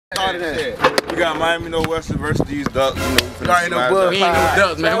We got Miami No Western versus these Ducks. You know, we ain't no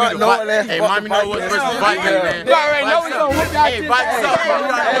Ducks, man. We the hey, Miami No Western versus Vikings, man. You already know we gonna whip y'all shit. Hey, Vikings up,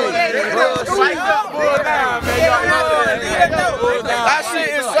 man. Vikings up, boy, down, man. That shit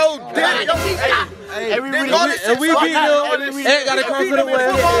is so dead. Hey, we beat them. Ain't gotta come to the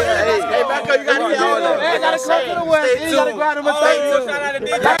West. Hey, back up, you gotta get all that. Ain't gotta come to the West. You gotta go out and stay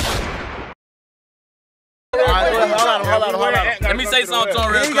tuned. Hold on. Let me say something to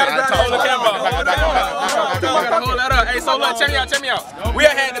him real quick. Hold the camera. Hold that up. Hey, so look, check me out. We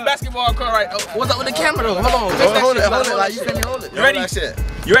had the basketball court, right? What's up with the camera though? Hold on. Hold it. Like, you finna hold it. You ready?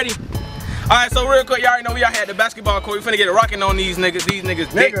 You ready? Alright, so real quick, y'all already know we out here at the basketball court. We finna get it rocking on these niggas. These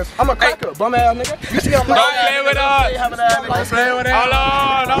niggas. I'm a cracker, bum ass nigga. You see I'm like, don't play with us. Don't play with us. Hold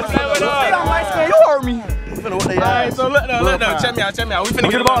on, don't play with us. You heard me. Alright, so look though, check me out. We finna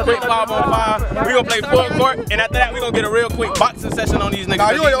get a little quick 5-on-5. We gonna play full court, and after that, we gonna get a real quick boxing session on these niggas.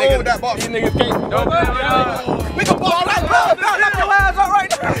 Nah, you ain't over that box. These niggas can't. Don't play with us. We can ball right now. Knock your ass out right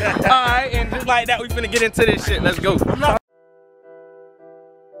now. Alright, and just like that, we finna get into this shit. Let's go.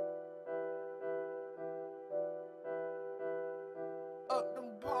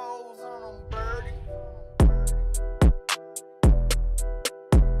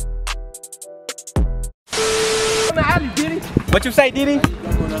 What you say, Diddy?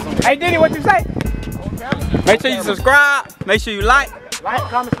 Hey, Diddy, what you say? Make sure you subscribe. Make sure you like.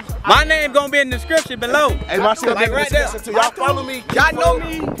 Comment, subscribe. My name gonna be in the description below. Hey, my shit like right there. Y'all follow me. Y'all know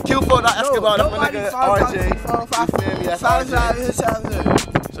me. Q4.Escobar. That's my nigga RJ. You feel me?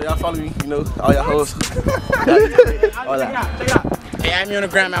 So y'all follow me. You know, all y'all hoes. All that. Check it out. Hey, I'm on the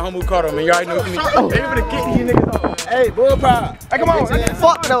gram at Homo Carter, man. You already know what you need. They gonna get these niggas on. Hey, bull pride. Hey, come on.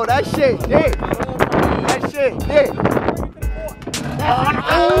 Fuck though. That shit. Yeah. That shit. Yeah.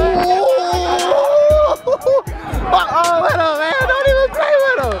 Oh, what up, man? Don't even play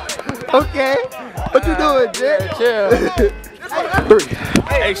with him. Okay. What you doing, Jay? Chill. 3.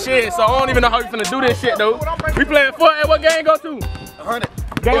 Hey, shit. So I don't even know how we finna do this shit, though. We playing 4. Hey, what game go to? 100.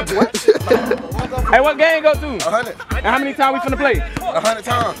 Game? What? Hey, what game go to? 100. And how many times we finna play? 100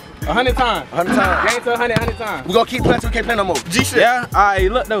 times. 100 times. 100 times. Game to 100 times. We gonna keep playing till we can't play no more. G shit. Yeah?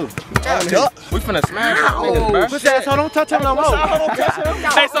 Alright, look though. We finna smash niggas, bro. Push that asshole, don't touch him no more.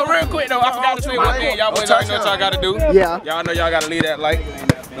 Hey, so real quick though, I forgot to say one thing. Y'all boys already know what y'all gotta do. Yeah. Y'all know y'all gotta leave that like.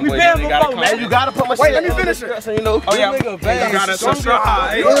 We paying for both, man. You gotta put my shit. Wait, let me finish it. So you know. Oh yeah. You gotta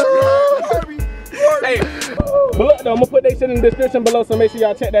subscribe. Hey, but look though, I'm gonna put that shit in the description below, so make sure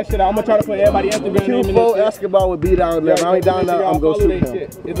y'all check that shit out. I'm gonna try to put everybody's Instagram name in there. Escobar would be down there. I ain't down there, I'm gonna shoot him.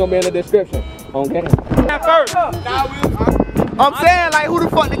 It's gonna be in the description. Okay. First. I'm saying, like, who the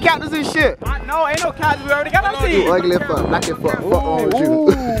fuck the captains and shit? No, ain't no captains. We already got our team. You ugly fuck, black and fuck. Fuck on with you. Ooh,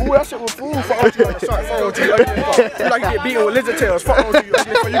 that shit was fool. Fuck on you like a shark. Fuck on you, ugly fuck. You like you get beaten with lizard tails. Fuck on you,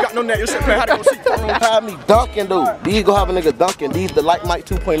 ugly fuck. You got no net. Your shit play how they gon' see. Fuck on you. Have me dunking, dude. These go have a nigga dunking. These the like Mike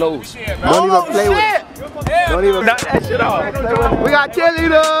 2.0s. Don't even play with it. Don't even knock that shit off. We got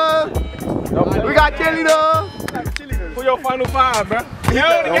cheerleaders. We got cheerleaders. Who your final 5, bro? Yo,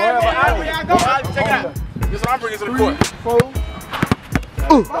 the game. Check it out. This is what I'm bringing to the court. 4.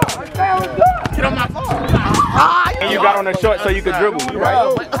 Get on my phone. And you got on the short so you could dribble,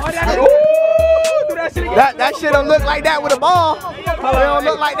 right? That shit don't look like that with a ball. It don't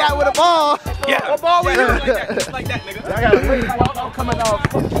look like that with a ball. Yeah. What ball we using? Just like that, nigga. I gotta wait for y'all coming off.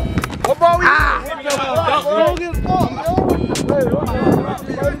 What ball we using?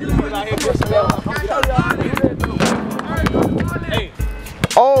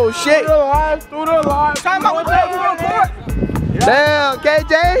 Oh shit. Through the line. Time out. Damn,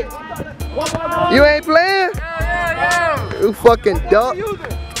 KJ, you ain't playing? Yeah. You fucking duck.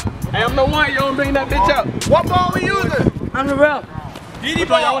 Hey, I'm the one, you don't bring that bitch up. What ball we using? I'm the rep. DD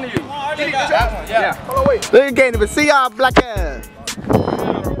ball. Y'all want to use? Yeah. Hold on, wait. They can't even see y'all black ass. Come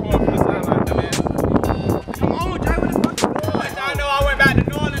on, Jay, what the fuck? I know I went back to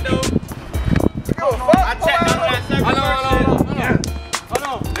Northern, dude. I checked on that second. Hold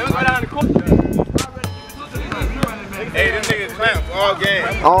on. Let me go down the court. Hey, them niggas clamp all game.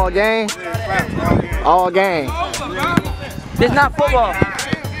 All game? All game. It's not football.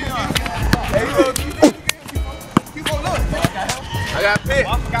 I got picked.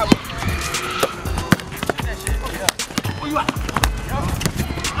 Where you at?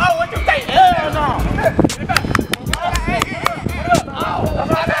 Oh, what you think? Hell no.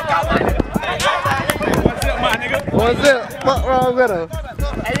 What's up, my nigga? What's up? Fuck wrong with him?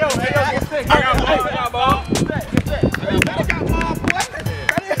 Hey, yo, get sick. I got ball.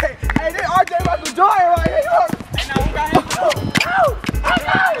 Hey, this RJ about to join right here. Hey, now who got him?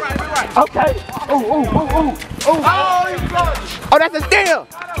 Okay. Oh, he's close. Oh, that's a steal.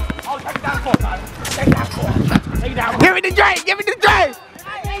 Give me the drink. Give me the drink.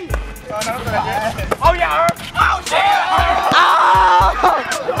 Oh yeah. Oh shit.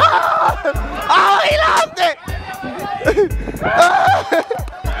 Oh, he lost it.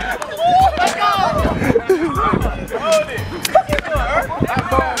 Let's go. Hold it.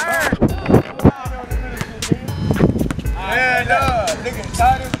 Yeah, nigga,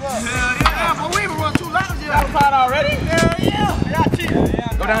 tired as fuck. Hell yeah, but we even run 2 laps here. That was hot already? Hell yeah. Yeah, cheat.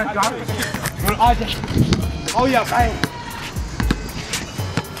 Go down, drop it. Oh yeah, bang.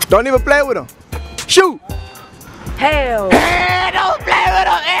 Don't even play with him. Shoot. Hell. Hey, don't play with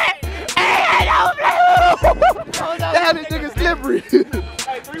him. Hey, don't play with him. Damn, this nigga slippery.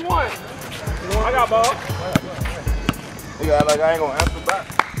 Hey, 3-1. I got ball. You got like I ain't gonna answer back.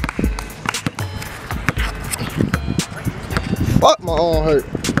 Fuck, my arm hurt.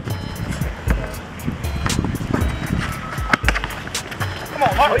 Come on,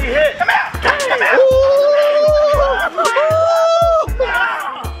 what you hit? Come here. Come here.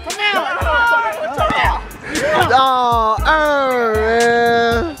 Oh,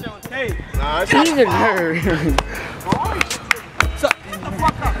 man. Nah, He's a nerd.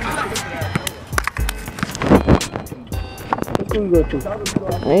 What school you go to?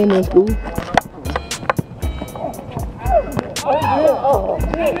 I ain't in school.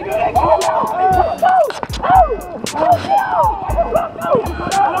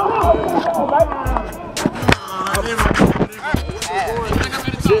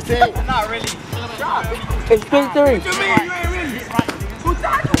 Not really. It's 3-3.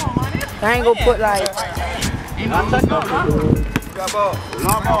 I ain't gonna put like. Got ball.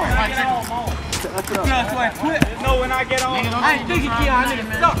 Long ball. No, when I get on. I ain't thinking Keon, nigga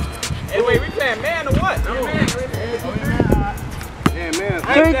stuck. Hey, wait, we playing man or what? yeah, man.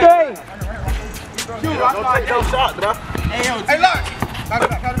 3-3. Shoot, Don't take no shot, bro. Hey, look. Cut it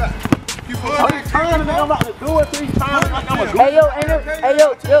back. You turning and I'm about to do it 3 times like I'm a Hey yo, hey yo.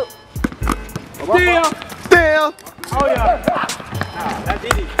 Still. Oh yeah. That's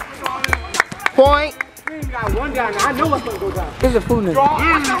easy. Point. We ain't got one guy now. I know what's gonna go down. This is a fool nigga. Rock.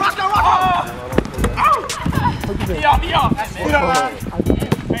 Be off. That's it.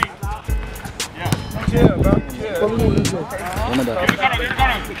 Chill, bro. Chill.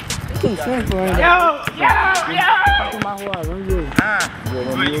 Keep swinging for him. Yo. My whole run you.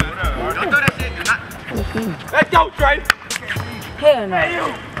 Don't do that shit. Let's go, Trey. Hell no.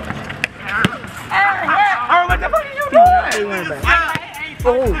 Hey, what the fuck are you doing?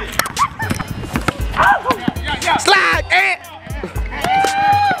 Slide, Ant.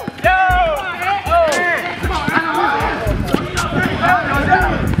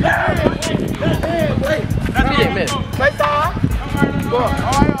 That's it, man. Play star.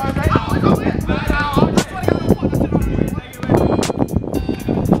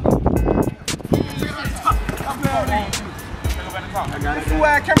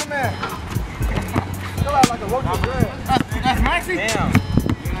 Swag cameraman. Like a roach that's Maxie? Damn.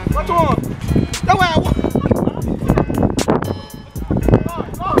 What's on? Go ahead.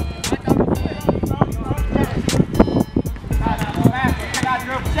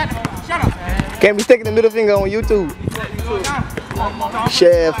 Shut up. Can't be sticking the middle finger on YouTube.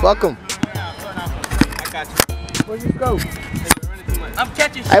 Shit, fuck him. Where's your scope? I'm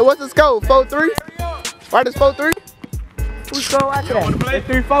catching shit. Hey, what's the score? 4-3? Right, it's 4-3? Who's going after that? It's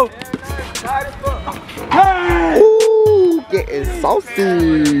 3-4. Ooh, getting saucy. I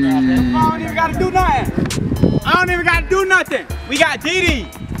don't even gotta do nothing. We got DD.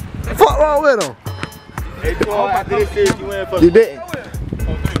 Fuck wrong with him? Hey, after this shit, you win for You didn't.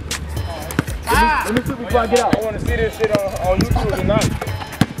 Let me see before I get out. I want to see this shit on YouTube tonight.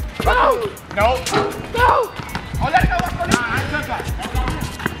 No! Oh, let it go.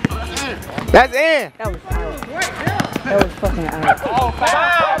 That's in. That was out. That was fucking out. Oh,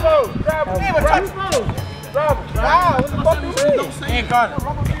 foul. Wow, what the fuck you mean? He ain't calling.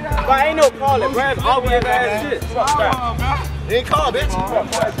 But ain't no calling, bro. It's obvious ass shit. He ain't called, bitch.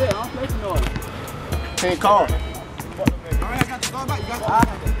 He ain't called.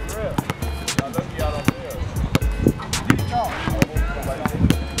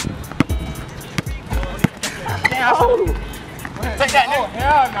 Take that, nigga.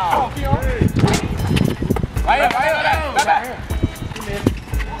 Hell no. Right here. Back.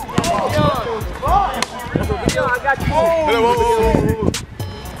 Yo, I got you. Whoa.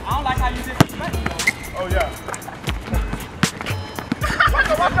 I don't like how you disrespect me. Oh, yeah.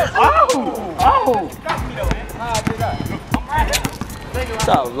 Got me though, man. How I did that? I'm right here. What's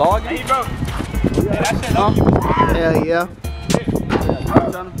up, vlog? Hey, bro. Yeah, that shit up. Hell yeah.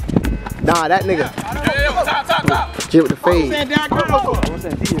 Nah, that nigga. Top. Shit with the fade. What's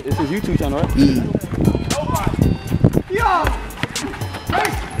that? It's his YouTube channel, right? Yeah.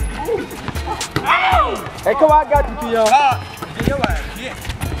 Hey, come on, I got you, Theo. Get your ass. Yeah.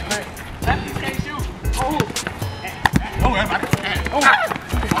 Lefties can't shoot. Oh, everybody.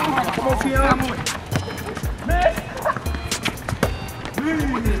 Come on, Theo. I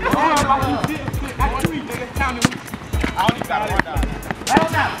don't even got to run down. Hell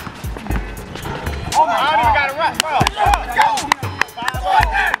no. Oh my, I don't even got to run. Bro. Go.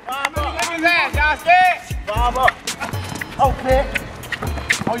 5 up. Y'all scared? 5 up. Okay.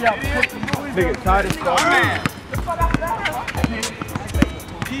 Oh, yeah. Nigga, tired as fuck.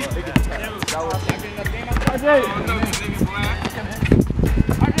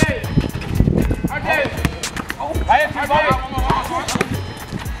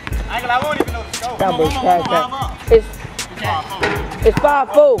 I won't even know the score. That boy cash that. It's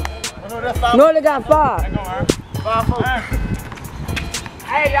 5-4. No, they got 5. 5-4.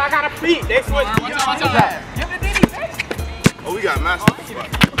 Hey, y'all got a beat. They switch. Oh, we got master.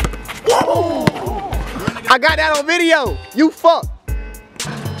 I got that on video. You fuck.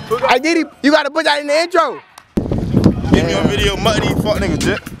 I did it. You gotta put that in the intro. Give me a video, muddy fuck nigga,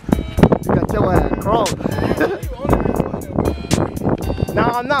 Jip. You got your ass crawled.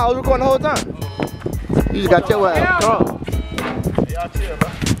 Nah, I'm not. I was recording the whole time. You just got your ass crawled. Y'all chill, bro.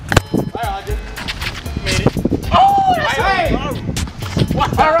 Alright, I just made it. Oh, that's Hey!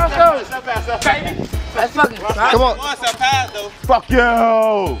 All right, Step fast, That's fucking Come on. Step fast, though. Fuck you.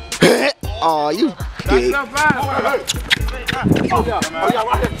 Oh, you dick. Here we go, bro.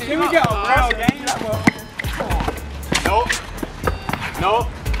 Nope. Nope.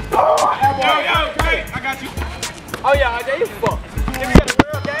 Yo, great. I got you. Oh, yeah, there you fuck. Give me the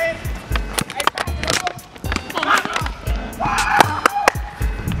real game.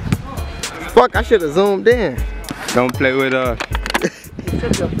 Fuck, I should have zoomed in. Don't play with us.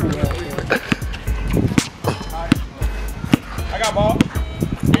 I got ball.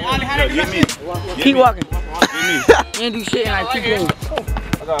 Get me. Keep walking. Get me. You ain't do shit in like 2 games.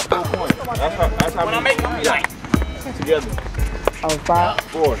 I got 4 points. That's how when I make them like together. Oh, 5.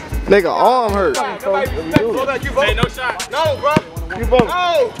 4. Nigga, arm hurt. Hey, no shot. No, bro. You both.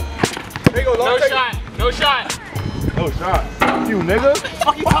 No. There you go, No shot. No shot. No shot. You nigga.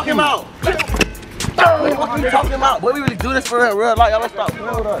 What you talking about? What you talking about? Boy, we really do this for real life. Y'all let's stop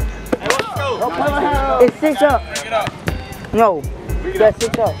playing with us. Hey, let's go. It's 6 up. Bring it up. No. That's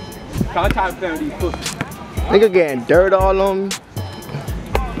 6 up. I'm tired of playing with these pussies. Nigga getting dirt all on me.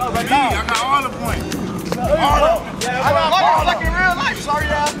 I got all the points. All of them. I got points like in real life. Sorry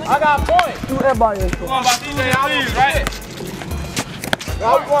ass nigga. I got points. Do everybody else. Going about DJ Allen's, right? I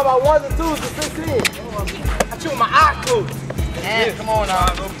was going about 1s and 2s to 16. I chew my eye closed. Yeah, come on now.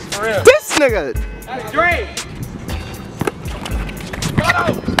 For real. This nigga. That's Dre.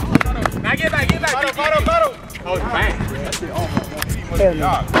 Now get back. Photo. Oh, it's bang. That's it. Oh, Hell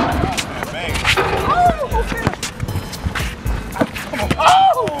no. bang.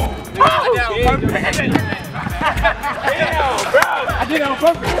 I did it on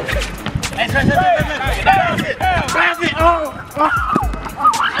purpose.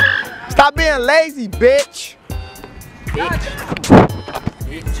 Stop being lazy, bitch.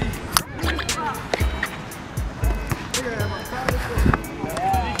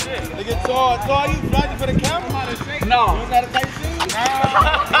 Nigga, so you flying for the camera? No. You got a tight scene?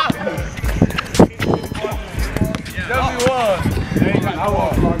 Definitely was. I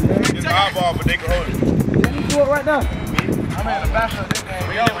was. It's eyeball, but they can hold it. Let me do it right now. I'm in the back of this game.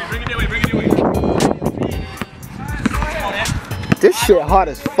 Bring it that way. This shit hard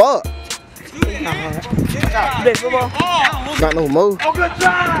as fuck. Play football? Got no more. Oh, good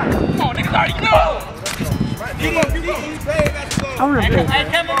job! Come on, niggas already know! Keep on. I want to play. Hey,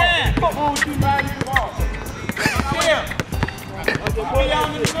 cameraman! Who you riding the ball? Yeah. Pull y'all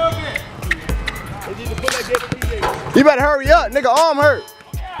in the middle bit. They need to pull that gate for DJ. You better hurry up, nigga. Arm hurt.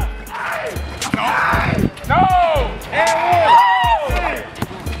 No! And one!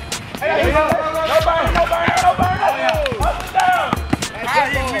 Hey, nobody! Up and down!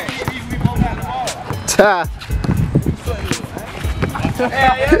 We both got the ball. Ta.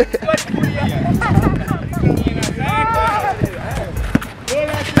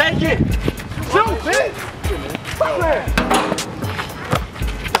 Take it! Shoot, bitch!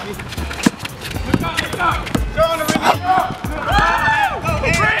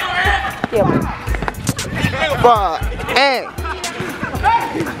 Bruh, hey.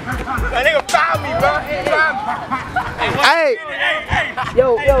 That nigga found me, bro. Hey. Yo.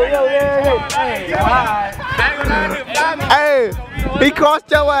 Hey. He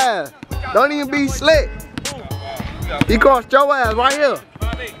crossed your ass. Don't even be slick. He crossed your ass right here.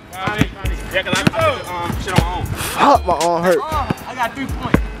 Yeah, cause I put shit on my own. Fuck, my arm hurt. I got 3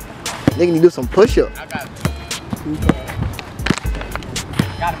 points. Nigga need to do some push-ups. I got it.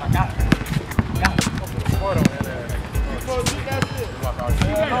 Got him, I got it.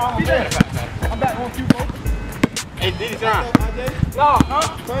 I'm back on cue, folks. Hey, Diddy, time. No, huh?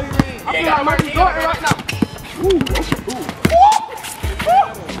 I feel like Michael Jordan right now.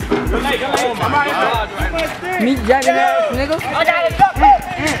 Meet Johnny ass nigga. I got it, up,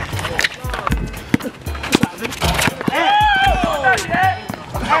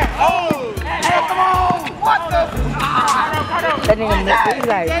 That nigga missed it. He's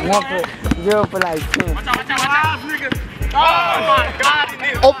like 1 for 0 for like 2. Oh my God,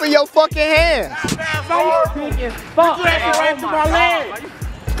 Open your fucking hands. Fuck. right to my leg.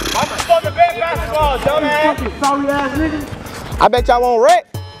 I'm fucking bad basketball, dumbass. Sorry ass nigga. I bet y'all won't wreck.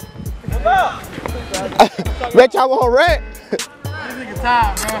 Bet y'all won't wreck.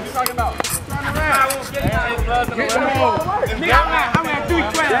 Time, bro. What you talking about? Turn around. I'm at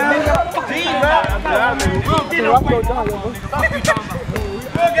 312.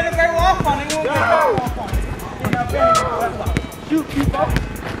 We'll get a great walk on it. Shoot, you fuck.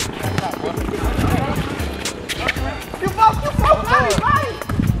 You fuck, body.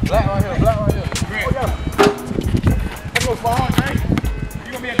 Black right here. Let's go for hard, man.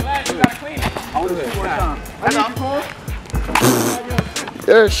 You gonna be a glass, you gotta clean it. I want to do it 4 times. That's all.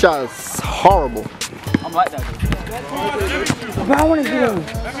 Their shot is horrible. I'm like that. But I want to get him.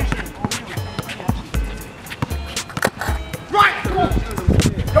 Right!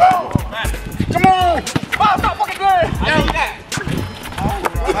 Come on! Wow, stop fucking good! I need that.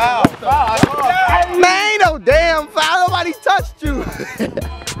 Wow. Man, ain't no damn foul. Nobody touched you.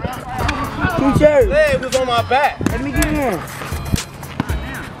 T-shirt. Leg was on my back. Let me get in.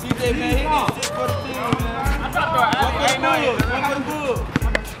 TJ, man, he did 6 for the team, man. I dropped her.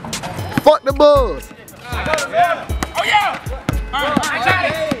 Fuck the Bulls. Oh, yeah! I got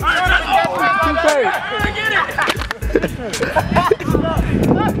it! T-shirt. Get it!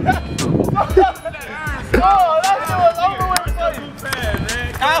 Oh, that shit was over with for you.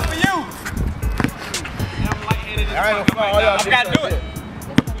 Now for you. I gotta do it.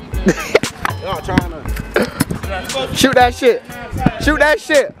 Y'all trying to. Shoot that shit. Shoot that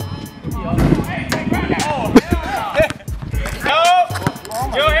shit.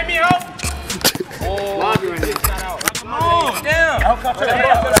 Yo, hit me up. Come on, damn.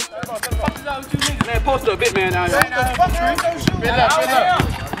 Man, post a bit, man. Now.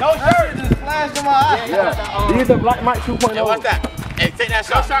 No shirt, just flashed in my eye. You need the Black Mike 2.0. Hey, what's that? Hey, take that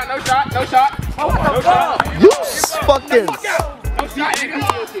shot. No shot. Oh, what the fuck? You fucking.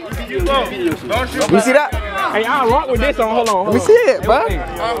 You see that? Hey, I'll rock with this on. Hold on. Let me see it, bro.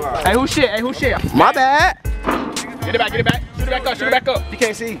 Hey, who shit? My bad. Get it back. Shoot it back up. You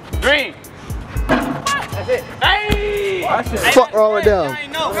can't see. Green. That's it. Hey! Fuck wrong with them.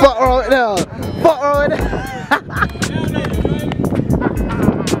 Fuck wrong with them. Fuck wrong with them.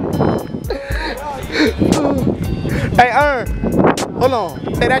 Hey, Ern. Hold on.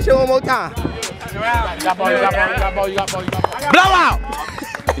 Say that shit one more time. You got ball. Blow out.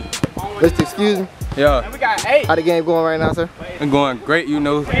 Mr. Excuse me. Yeah, We got 8. How the game going right now, sir? it's going great, you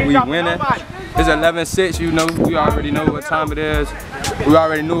know, we winning. It's 11-6, you know, we already know what time it is. We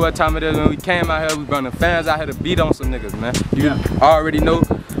already knew what time it is when we came out here. We brought the fans out here to beat on some niggas, man. You already know.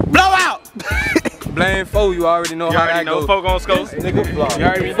 Blow out! Blame foe, you already know how that goes. Folk on scope. Nigga, you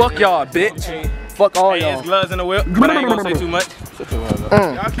already fuck y'all, bitch. Fuck all Hey, y'all. his gloves in the whip, but I ain't gonna say too much.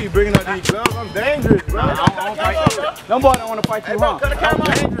 Y'all keep bringing up these gloves. I'm dangerous, bro. Them boys don't want to fight you, huh? Cut the camera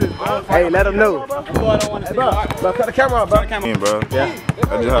off. Hey, let them know. Them boys don't want to see you. Bro, cut the camera off, bro. Bro. Yeah.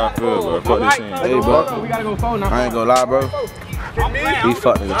 That's just how I feel, bro. Fuck this team. Hey, bro. We gotta go phone now. I ain't gonna lie, bro. These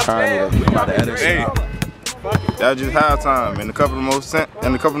fuck niggas trying to about to edit shit out. That was just halftime. In a couple of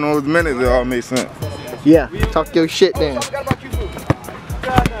more minutes, it all made sense. Yeah, talk your shit then.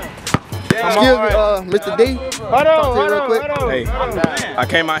 Excuse me, Mr. D. Talk to you real quick. Hey, I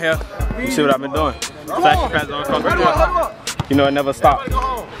came out here. You see what I've been doing? Flashy pads on across the court. You know it never stopped.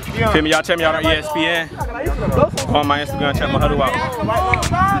 Feel me? Y'all check me out on ESPN. Go on my Instagram, check my huddle out.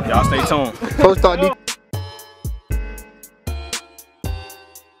 Y'all stay tuned. Post on D.